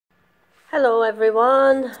Hello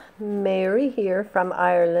everyone, Mary here from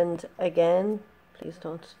Ireland again. Please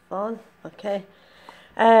don't fall. Okay.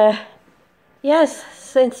 Yes,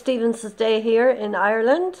 St. Stephen's Day here in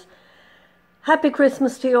Ireland. Happy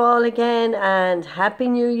Christmas to you all again and Happy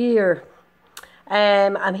New Year.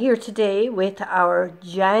 I'm here today with our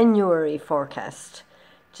January forecast.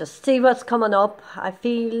 Just see what's coming up. I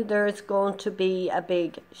feel there's going to be a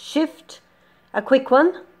big shift, a quick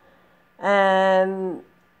one.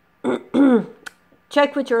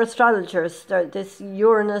 Check with your astrologers. This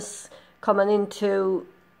Uranus coming into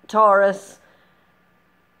Taurus,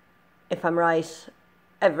 if I'm right,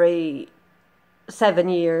 every 7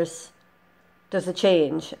 years there's a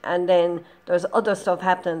change, and then there's other stuff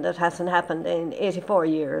happening that hasn't happened in 84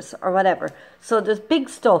 years or whatever. So there's big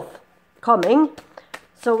stuff coming.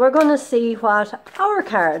 So we're going to see what our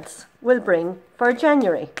cards will bring for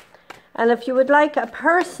January. And if you would like a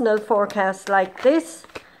personal forecast like this,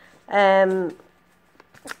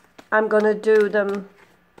 I'm going to do them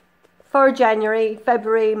for January,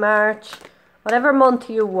 February, March, whatever month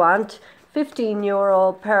you want.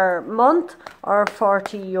 €15 per month or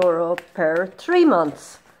 €40 per 3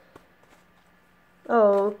 months.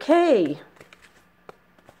 Okay.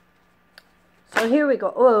 So here we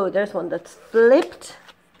go. Oh, there's one that's flipped.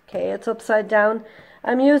 Okay, it's upside down.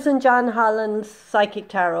 I'm using John Holland's Psychic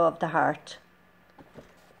Tarot of the Heart,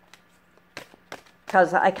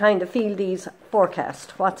 because I kind of feel these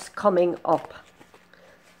forecast what's coming up.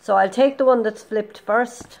 So I'll take the one that's flipped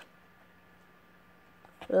first.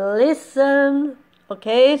 Listen.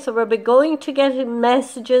 Okay, so we'll be going to get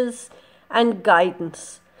messages and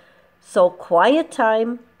guidance. So quiet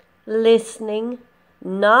time, listening,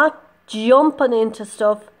 not jumping into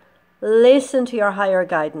stuff. Listen to your higher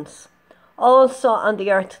guidance. Also on the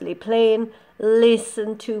earthly plane,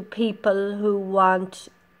 listen to people who want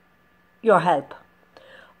your help.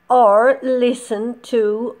 Or listen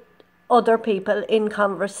to other people in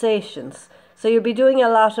conversations. So you'll be doing a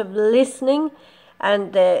lot of listening,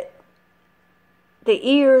 and the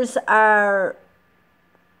ears are,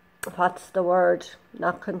 what's the word,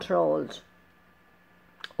 not controlled,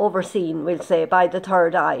 overseen, we'll say, by the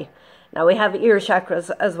third eye. Now we have ear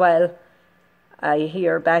chakras as well, I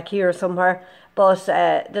hear back here somewhere, but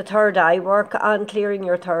the third eye, work on clearing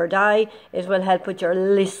your third eye. It will help with your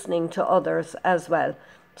listening to others as well.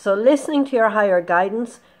 So listening to your higher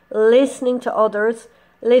guidance, listening to others,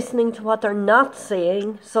 listening to what they're not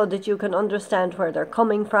saying so that you can understand where they're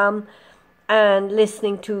coming from, and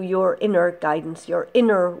listening to your inner guidance, your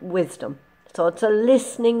inner wisdom. So it's a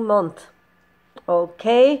listening month,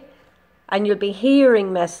 okay? And you'll be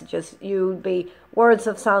hearing messages, you'll be words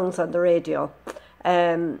of songs on the radio,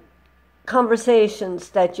 conversations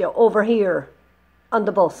that you overhear on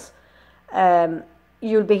the bus.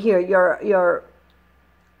 You'll be here,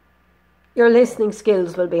 your listening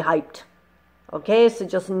skills will be hyped. Okay, so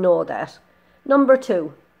just know that. Number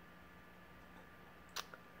 2.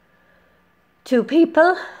 2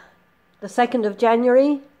 people, the 2nd of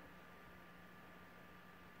January.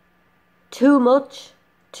 Too much,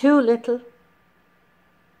 too little.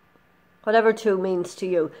 Whatever 2 means to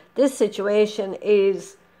you. This situation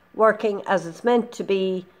is working as it's meant to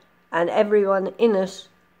be, and everyone in it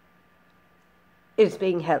is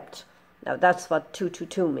being helped. Now that's what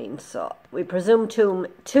 222 means, so we presume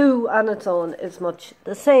 2 on its own is much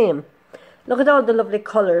the same. Look at all the lovely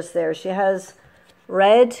colours there. She has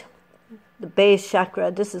red, the base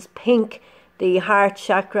chakra. This is pink, the heart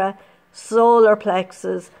chakra, solar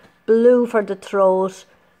plexus, blue for the throat,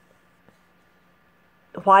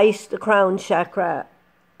 white, the crown chakra,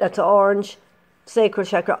 that's orange, sacral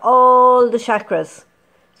chakra, all the chakras.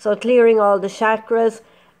 So clearing all the chakras,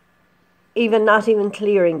 not even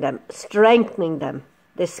clearing them, strengthening them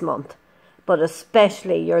this month, but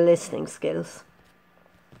especially your listening skills.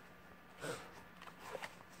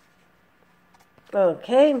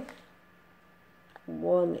 Okay,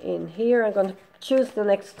 1 in here. I'm going to choose the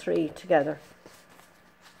next 3 together.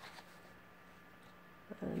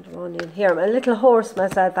 And 1 in here. I'm a little hoarse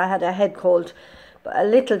myself. I had a head cold, but a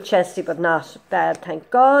little chesty, but not bad. Thank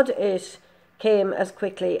God it came as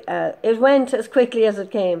quickly. It went as quickly as it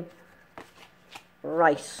came.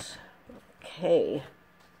 Right. Okay.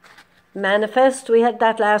 Manifest. We had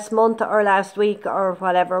that last month or last week or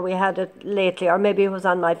whatever. We had it lately, or maybe it was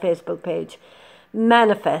on my Facebook page.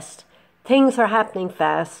 Manifest. Things are happening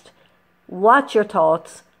fast. Watch your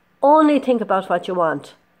thoughts. Only think about what you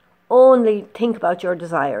want. Only think about your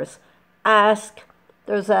desires. Ask.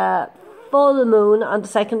 There's a full moon on the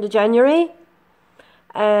 2nd of January.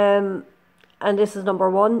 And this is number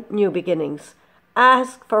 1, new beginnings.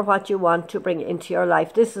 Ask for what you want to bring into your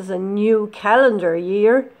life. This is a new calendar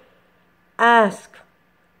year. Ask.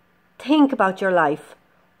 Think about your life.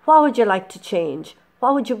 What would you like to change?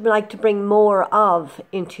 What would you like to bring more of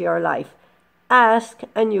into your life? Ask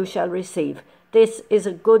and you shall receive. This is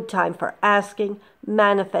a good time for asking,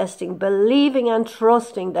 manifesting, believing and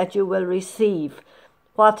trusting that you will receive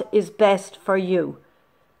what is best for you,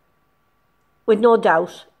 with no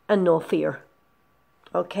doubt and no fear.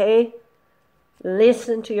 Okay?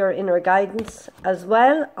 Listen to your inner guidance as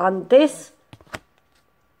well on this.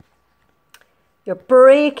 You're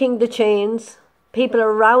breaking the chains. People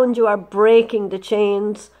around you are breaking the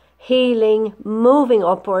chains, healing, moving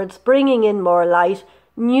upwards, bringing in more light,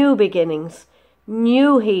 new beginnings,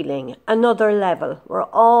 new healing, another level. We're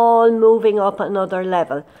all moving up another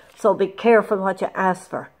level. So be careful what you ask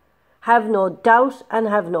for. Have no doubt and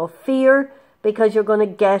have no fear, because you're going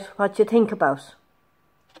to get what you think about.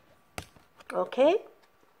 Okay?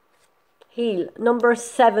 Heal. Number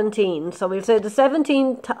 17. So we'll say the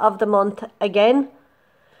 17th of the month again.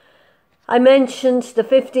 I mentioned the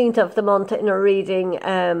 15th of the month in a reading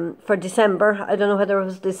for December. I don't know whether it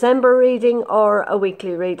was December reading or a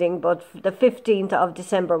weekly reading, but the 15th of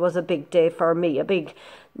December was a big day for me, a big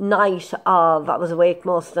night of, I was awake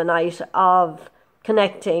most of the night, of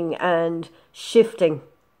connecting and shifting.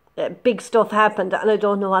 Big stuff happened and I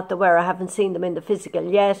don't know what they were. I haven't seen them in the physical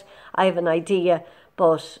yet. I have an idea,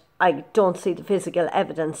 but I don't see the physical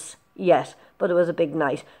evidence yet. But it was a big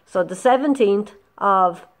night. So the 17th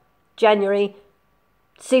of January,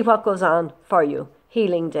 see what goes on for you.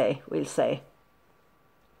 Healing day, we'll say.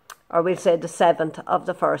 Or we'll say the 7th of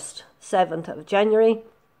the 1st. 7th of January.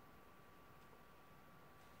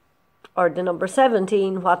 Or the number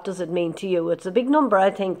 17, what does it mean to you? It's a big number, I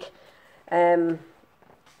think.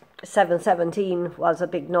 717 was a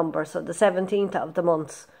big number. So the 17th of the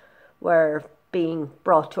months were being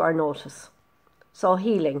brought to our notice. So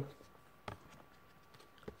healing.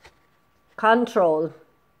 Control.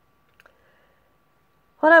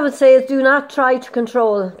 What I would say is, do not try to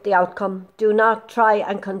control the outcome. Do not try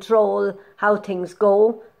and control how things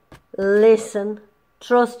go. Listen.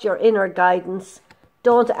 Trust your inner guidance.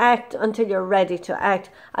 Don't act until you're ready to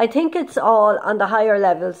act. I think it's all on the higher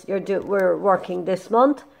levels we're working this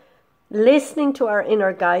month. Listening to our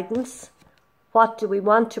inner guidance. What do we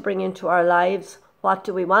want to bring into our lives? What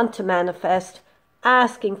do we want to manifest?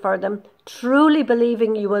 Asking for them. Truly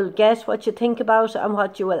believing you will get what you think about and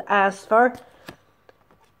what you will ask for.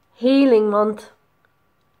 Healing month.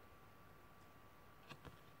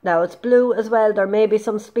 Now it's blue as well. There may be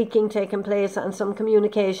some speaking taking place and some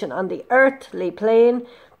communication on the earthly plane.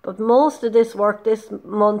 But most of this work this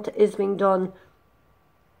month is being done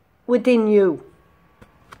within you.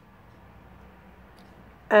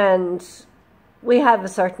 And we have a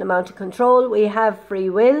certain amount of control. We have free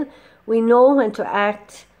will. We know when to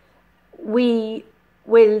act. We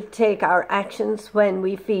will take our actions when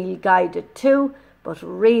we feel guided to. But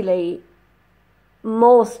really,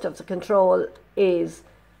 most of the control is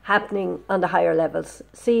happening on the higher levels.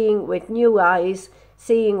 Seeing with new eyes,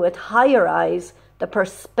 seeing with higher eyes, the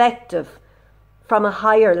perspective from a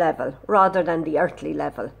higher level rather than the earthly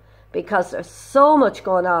level. Because there's so much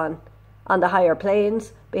going on the higher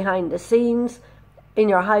planes, behind the scenes, in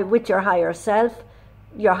with your higher self.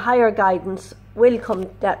 Your higher guidance will come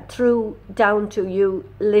down to you,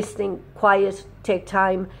 listening, quiet, take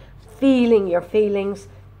time, feeling your feelings,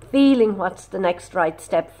 feeling what's the next right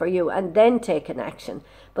step for you, and then take an action.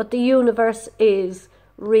 But the universe has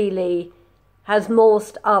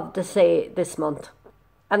most of the say this month.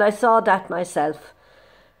 And I saw that myself.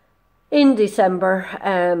 In December,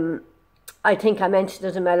 I think I mentioned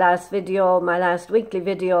it in my last weekly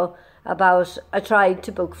video, about I tried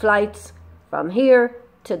to book flights from here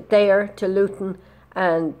to there to Luton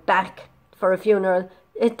and back for a funeral.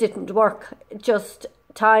 It didn't work. Just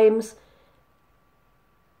times,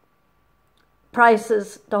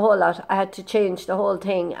 prices, the whole lot. I had to change the whole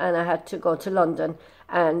thing and I had to go to London.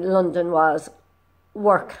 And London was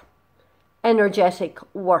work. Energetic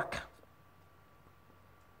work.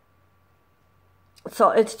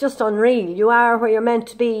 So it's just unreal. You are where you're meant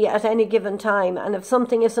to be at any given time. And if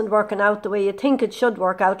something isn't working out the way you think it should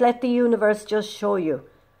work out, let the universe just show you.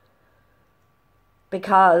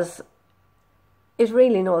 Because it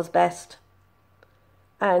really knows best.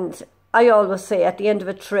 And I always say at the end of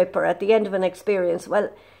a trip or at the end of an experience,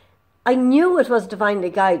 well, I knew it was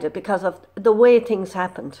divinely guided because of the way things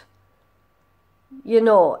happened. You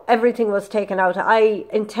know, everything was taken out. I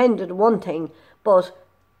intended one thing, but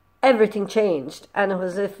everything changed. And it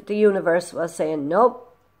was as if the universe was saying,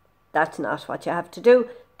 nope, that's not what you have to do.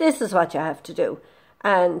 This is what you have to do.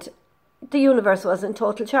 And the universe was in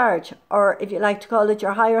total charge. Or if you like to call it,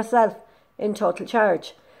 your higher self in total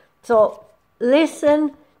charge. So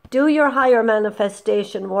listen, do your higher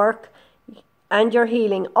manifestation work and your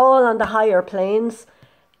healing all on the higher planes.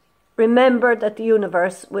 Remember that the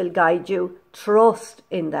universe will guide you. Trust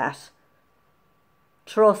in that.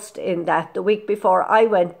 Trust in that. The week before I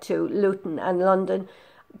went to Luton and London,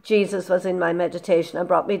 Jesus was in my meditation and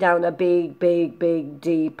brought me down a big, big, big,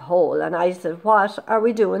 deep hole. And I said, what are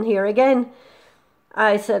we doing here again?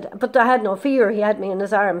 I said, but I had no fear. He had me in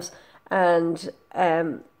his arms. And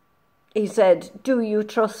he said, do you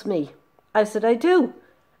trust me? I said, I do.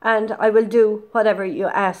 And I will do whatever you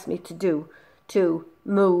ask me to do to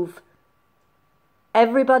move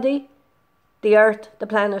everybody, the earth, the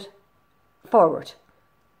planet, forward.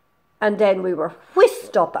 And then we were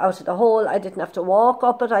whisked up out of the hole. I didn't have to walk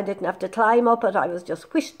up it. I didn't have to climb up it. I was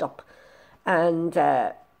just whisked up. And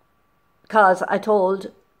because I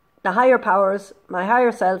told the higher powers, my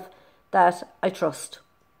higher self, that I trust.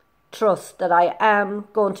 Trust that I am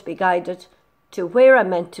going to be guided to where I'm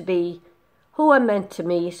meant to be, who I'm meant to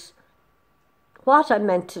meet, what I'm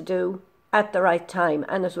meant to do at the right time.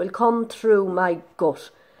 And it will come through my gut,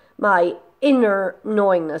 my inner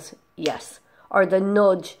knowingness, yes, or the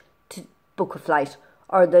nudge to book a flight,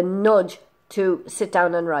 or the nudge to sit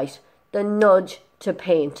down and write, the nudge to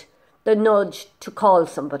paint, the nudge to call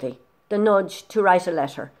somebody, the nudge to write a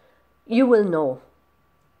letter. You will know.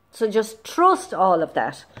 So just trust all of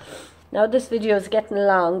that. Now this video is getting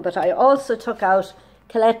long, but I also took out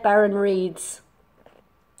Colette Baron Reid's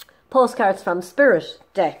Postcards from Spirit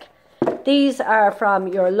deck. These are from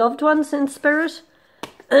your loved ones in spirit,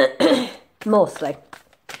 mostly.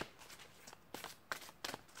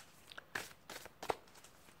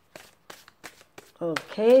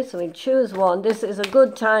 Okay, so we choose one. This is a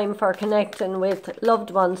good time for connecting with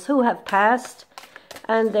loved ones who have passed,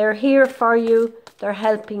 and they're here for you, they're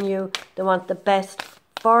helping you, they want the best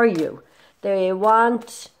for you. They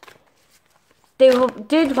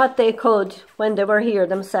did what they could when they were here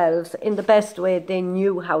themselves in the best way they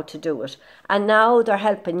knew how to do it. And now they're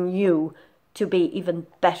helping you to be even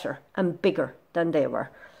better and bigger than they were.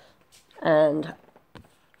 And,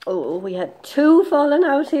 oh, we had two falling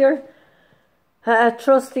out here.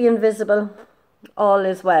 Trust the invisible. All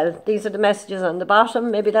is well. These are the messages on the bottom.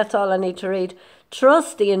 Maybe that's all I need to read.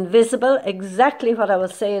 Trust the invisible. Exactly what I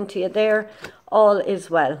was saying to you there. All is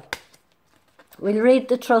well. We'll read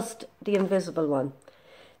the trust the invisible one.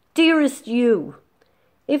 Dearest you,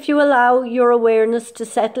 if you allow your awareness to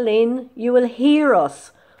settle in, you will hear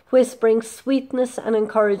us whispering sweetness and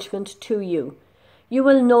encouragement to you. You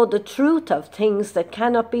will know the truth of things that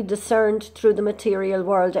cannot be discerned through the material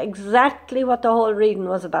world. Exactly what the whole reading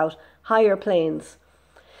was about. Higher planes.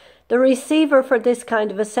 The receiver for this kind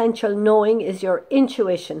of essential knowing is your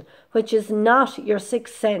intuition, which is not your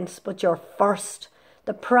sixth sense, but your first,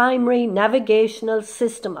 the primary navigational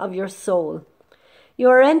system of your soul. You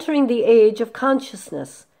are entering the age of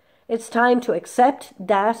consciousness. It's time to accept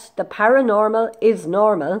that the paranormal is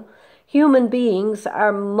normal. Human beings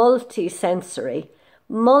are multi-sensory,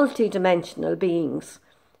 multi-dimensional beings.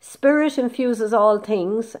 Spirit infuses all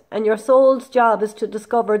things, and your soul's job is to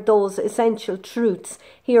discover those essential truths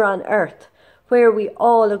here on earth, where we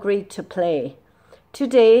all agreed to play.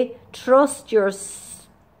 Today, trust your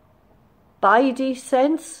spidey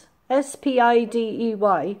sense,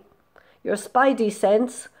 S-P-I-D-E-Y, your spidey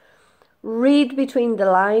sense. Read between the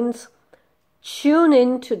lines, tune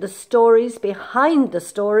in to the stories behind the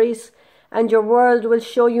stories, and your world will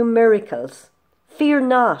show you miracles. Fear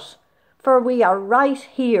not, for we are right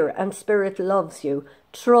here and Spirit loves you.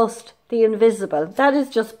 Trust the invisible. That is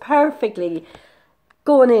just perfectly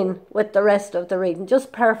going in with the rest of the reading.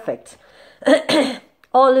 Just perfect.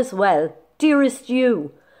 All is well. Dearest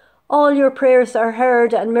you, all your prayers are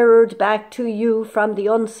heard and mirrored back to you from the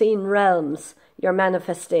unseen realms. Your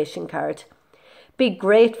manifestation card. Be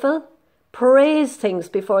grateful. Praise things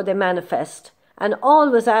before they manifest. And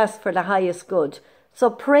always ask for the highest good. So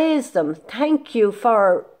praise them. Thank you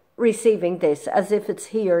for receiving this as if it's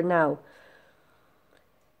here now.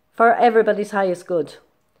 For everybody's highest good.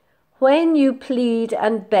 When you plead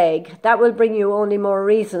and beg, that will bring you only more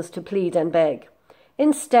reasons to plead and beg.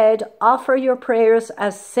 Instead, offer your prayers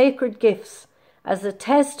as sacred gifts, as a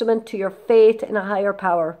testament to your faith in a higher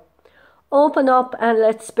power. Open up and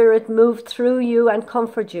let Spirit move through you and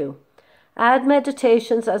comfort you. Add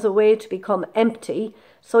meditations as a way to become empty,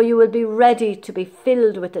 so you will be ready to be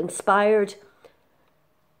filled with inspired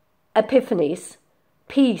epiphanies,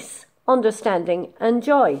 peace, understanding and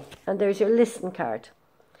joy. And there's your listen card.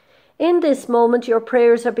 In this moment, your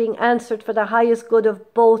prayers are being answered for the highest good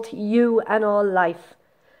of both you and all life.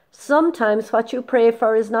 Sometimes what you pray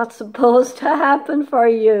for is not supposed to happen for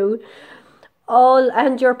you.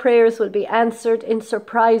 and your prayers will be answered in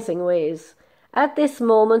surprising ways. At this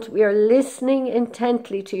moment, we are listening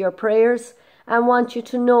intently to your prayers and want you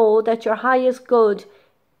to know that your highest good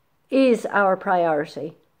is our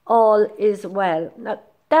priority. All is well. Now,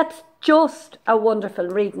 that's just a wonderful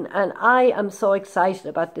reading, and I am so excited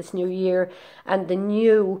about this new year and the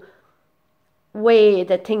new way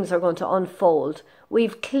that things are going to unfold.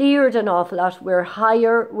 We've cleared an awful lot. We're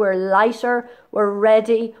higher, we're lighter, we're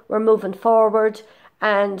ready, we're moving forward,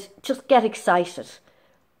 and just get excited.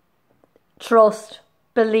 Trust,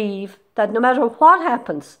 believe that no matter what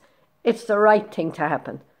happens, it's the right thing to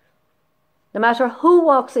happen. No matter who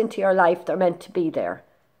walks into your life, they're meant to be there.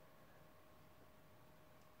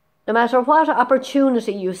 No matter what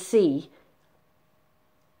opportunity you see,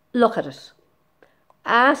 look at it.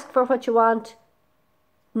 Ask for what you want,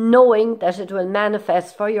 knowing that it will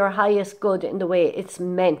manifest for your highest good in the way it's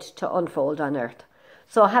meant to unfold on earth.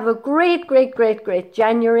 So have a great, great, great, great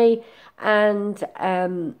January, and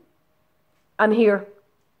I'm here.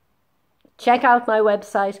 Check out my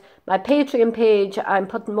website, my Patreon page. I'm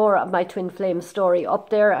putting more of my Twin Flame story up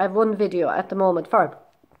there. I have one video at the moment for,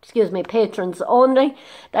 patrons only.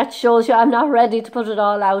 That shows you I'm not ready to put it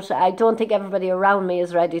all out. I don't think everybody around me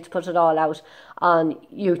is ready to put it all out on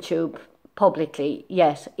YouTube publicly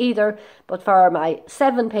yet either. But for my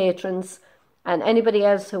 7 patrons and anybody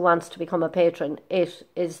else who wants to become a patron, it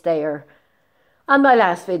is there on my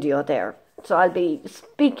last video there. So I'll be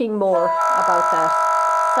speaking more about that.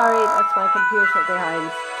 Sorry, that's my computer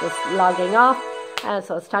behind just logging off.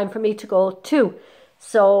 So it's time for me to go too.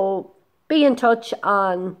 So be in touch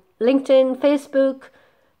on LinkedIn, Facebook,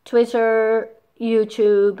 Twitter,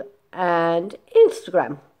 YouTube and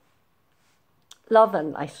Instagram. Love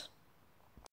and light.